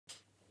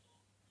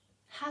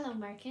Hello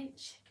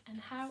Merkinch, and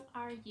how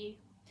are you?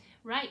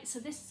 Right, so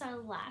this is our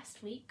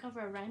last week of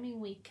our rhyming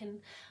week, and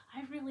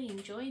I really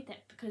enjoyed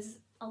it because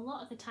a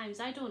lot of the times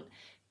I don't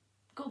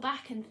go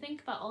back and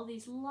think about all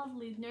these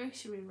lovely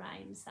nursery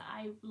rhymes that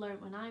I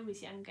learned when I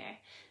was younger,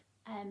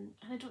 and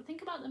I don't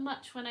think about them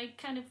much when I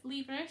kind of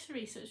leave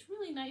nursery, so it's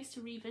really nice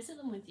to revisit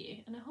them with you,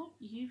 and I hope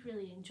you've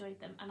really enjoyed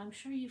them, and I'm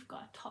sure you've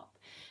got a top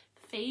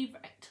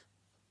favourite,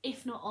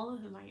 if not all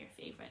of them are your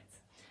favourites.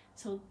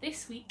 So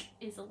this week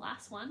is the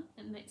last one,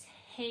 and it's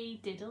Hey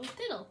Diddle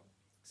Diddle.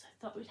 So I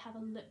thought we'd have a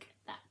look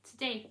at that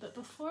today. But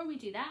before we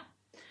do that,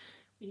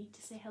 we need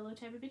to say hello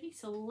to everybody.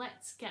 So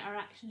let's get our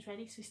actions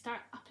ready. So we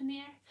start up in the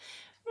air.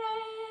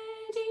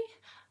 Ready,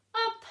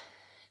 up,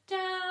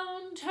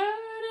 down,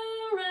 turn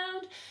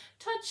around,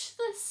 touch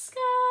the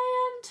sky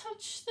and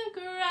touch the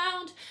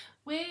ground.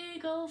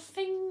 Wiggle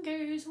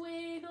fingers,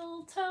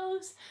 wiggle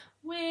toes,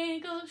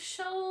 wiggle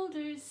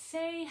shoulders,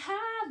 say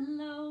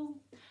hello.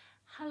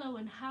 Hello,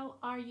 and how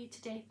are you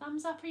today?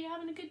 Thumbs up, are you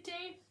having a good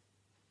day?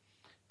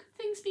 Could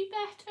things be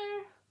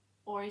better?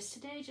 Or is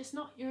today just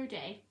not your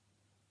day?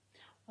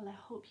 Well, I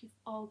hope you've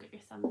all got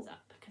your thumbs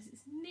up because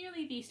it's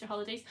nearly the Easter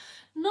holidays.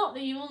 Not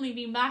that you've only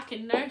been back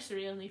in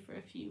nursery only for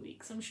a few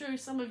weeks. I'm sure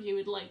some of you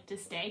would like to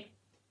stay.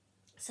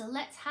 So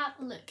let's have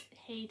a look at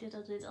Hey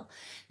Diddle Diddle.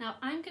 Now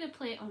I'm going to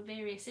play it on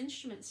various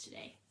instruments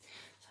today.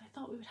 So I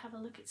thought we would have a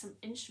look at some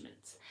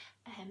instruments.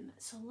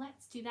 So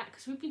let's do that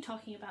because we've been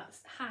talking about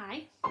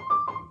high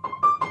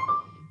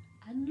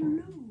and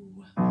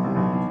low.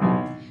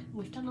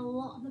 We've done a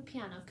lot on the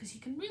piano because you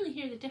can really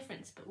hear the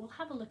difference, but we'll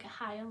have a look at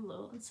high and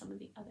low on some of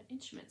the other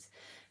instruments.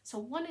 So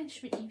one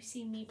instrument you've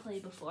seen me play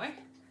before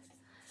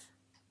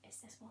is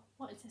this one.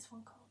 What is this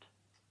one called?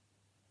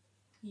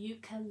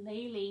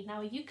 Ukulele. Now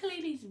a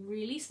ukulele is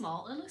really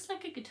small. It looks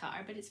like a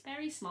guitar, but it's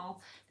very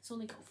small. It's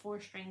only got 4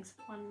 strings.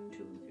 1,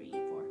 2, 3,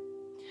 4.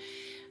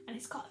 And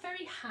it's got a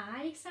very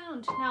high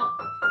sound. Now,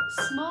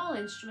 small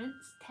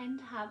instruments tend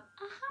to have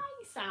a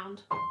high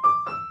sound.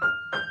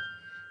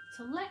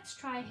 So let's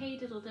try Hey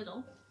Diddle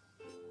Diddle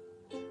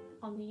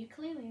on the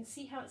ukulele and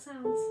see how it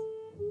sounds.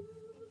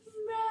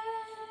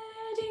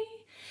 Ready?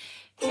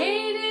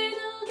 Hey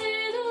diddle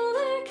diddle,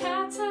 the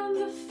cat and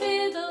the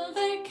fiddle,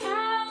 the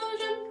cow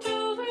jumped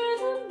over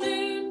the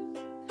moon.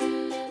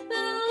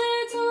 The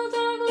little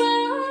dog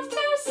loved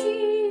to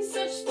see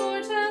such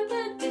sport, and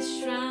the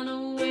dish ran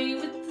away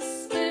with the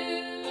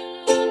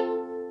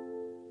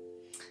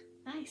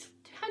Nice.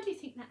 How do you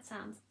think that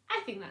sounds?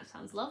 I think that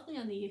sounds lovely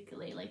on the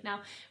ukulele.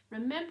 Now,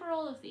 remember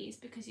all of these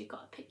because you've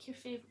got to pick your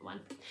favourite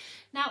one.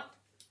 Now,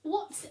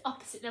 what's the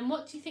opposite then?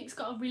 What do you think's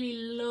got a really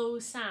low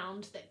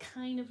sound that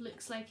kind of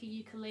looks like a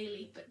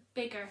ukulele but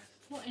bigger?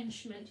 What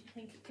instrument do you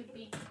think it could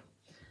be?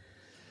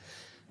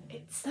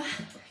 It's the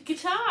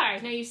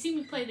guitar. Now, you've seen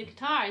me play the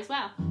guitar as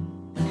well.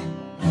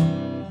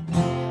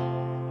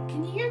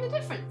 Can you hear the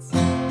difference?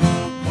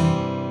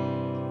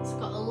 It's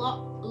got a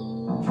lot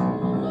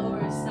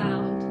lower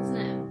sound, isn't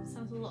it? It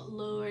sounds a lot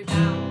lower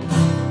down.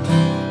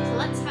 So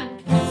let's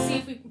see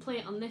if we can play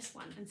it on this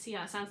one and see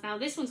how it sounds. Now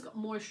this one's got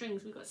more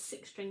strings. We've got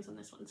 6 strings on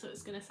this one, so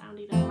it's going to sound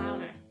even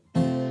louder.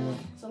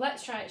 So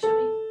let's try it, shall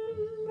we?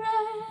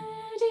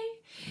 Ready?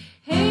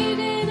 Hey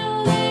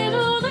diddle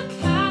diddle, the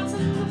cat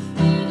and the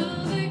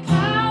fiddle, the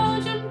cow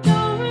jumped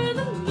over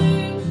the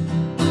moon.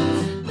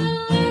 The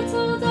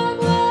little dog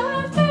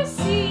loved to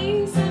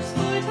see such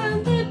sport,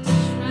 and the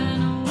dish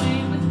ran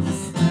away with the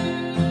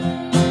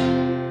spoon.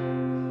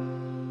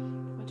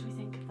 What do we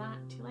think of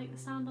that? Do you like the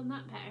sound on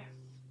that better?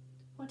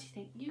 What do you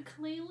think?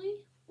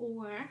 Ukulele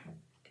or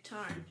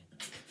guitar?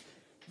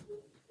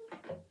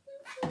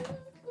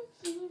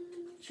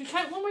 Should we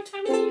try it one more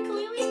time with the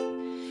ukulele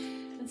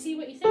and see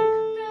what you think?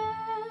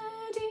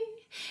 Ready?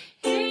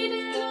 Hey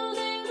diddle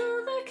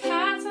diddle, the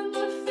cat and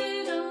the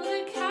fiddle,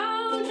 the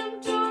cow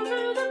jumped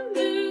over the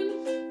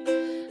moon.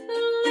 The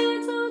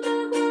little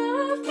dog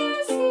loved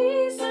to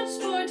see such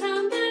sport,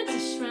 and the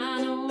dish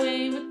ran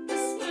away with the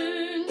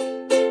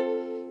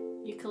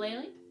spoon.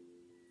 Ukulele?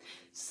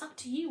 It's up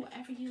to you,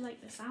 whatever you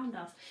like the sound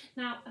of.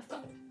 Now, I've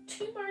got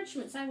 2 more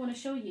instruments I want to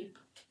show you.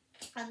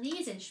 And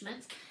these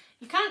instruments,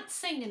 you can't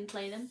sing and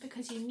play them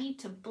because you need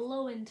to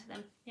blow into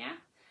them, yeah?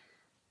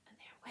 And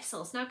they're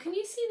whistles. Now, can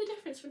you see the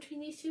difference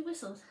between these 2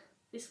 whistles?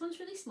 This one's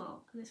really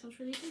small and this one's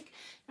really big.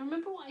 Now,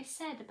 remember what I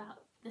said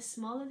about the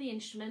smaller the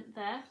instrument,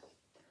 the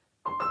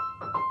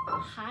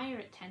higher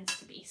it tends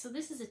to be. So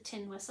this is a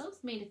tin whistle.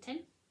 It's made of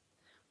tin.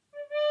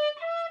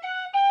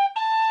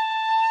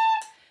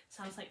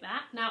 Sounds like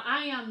that. Now,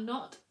 I am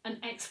not an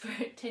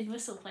expert tin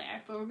whistle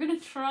player, but we're going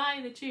to try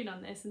the tune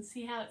on this and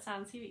see how it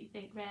sounds. See what you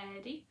think.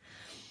 Ready?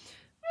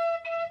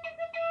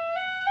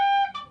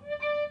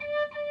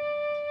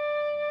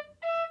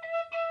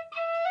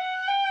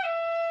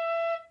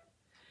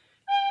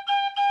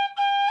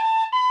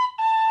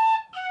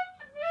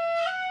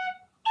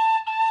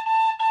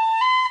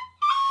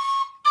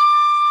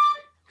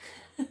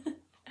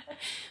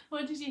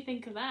 What did you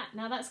think of that?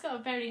 Now, that's got a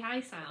very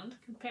high sound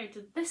compared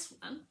to this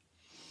one.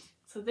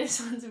 So this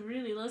one's a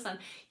really low sound.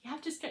 You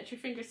have to stretch your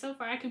fingers so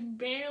far. I can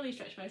barely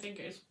stretch my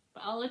fingers,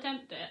 but I'll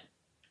attempt it.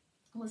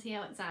 We'll see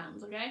how it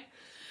sounds, okay?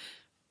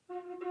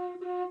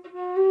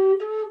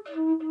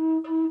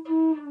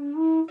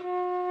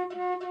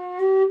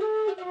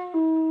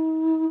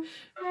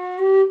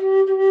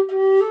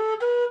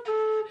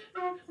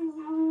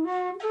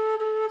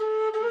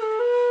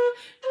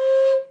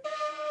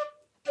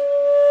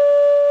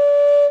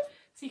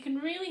 So you can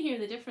really hear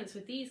the difference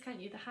with these, can't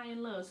you? The high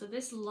and low. So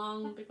this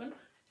long, big one.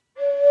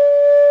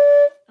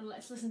 And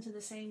let's listen to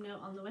the same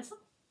note on the whistle.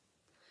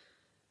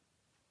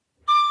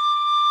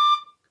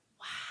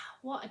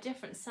 What a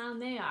different sound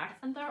they are,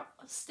 and they're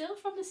still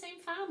from the same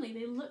family.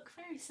 They look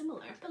very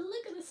similar, but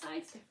look at the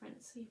size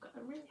difference. So you've got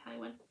a really high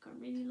one, got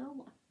a really low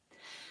one.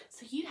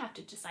 So you have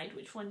to decide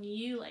which one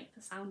you like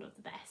the sound of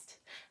the best,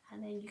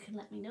 and then you can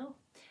let me know.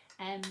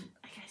 Like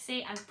I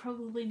say, I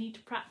probably need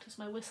to practice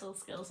my whistle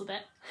skills a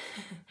bit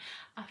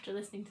after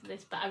listening to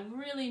this, but I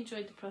really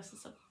enjoyed the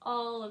process of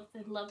all of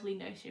the lovely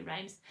nursery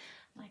rhymes,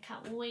 and I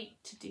can't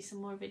wait to do some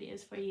more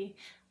videos for you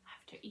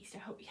after Easter.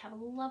 Hope you have a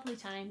lovely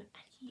time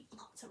and eat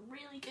lots of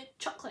really good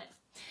chocolate.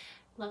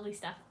 Lovely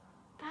stuff.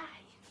 Bye.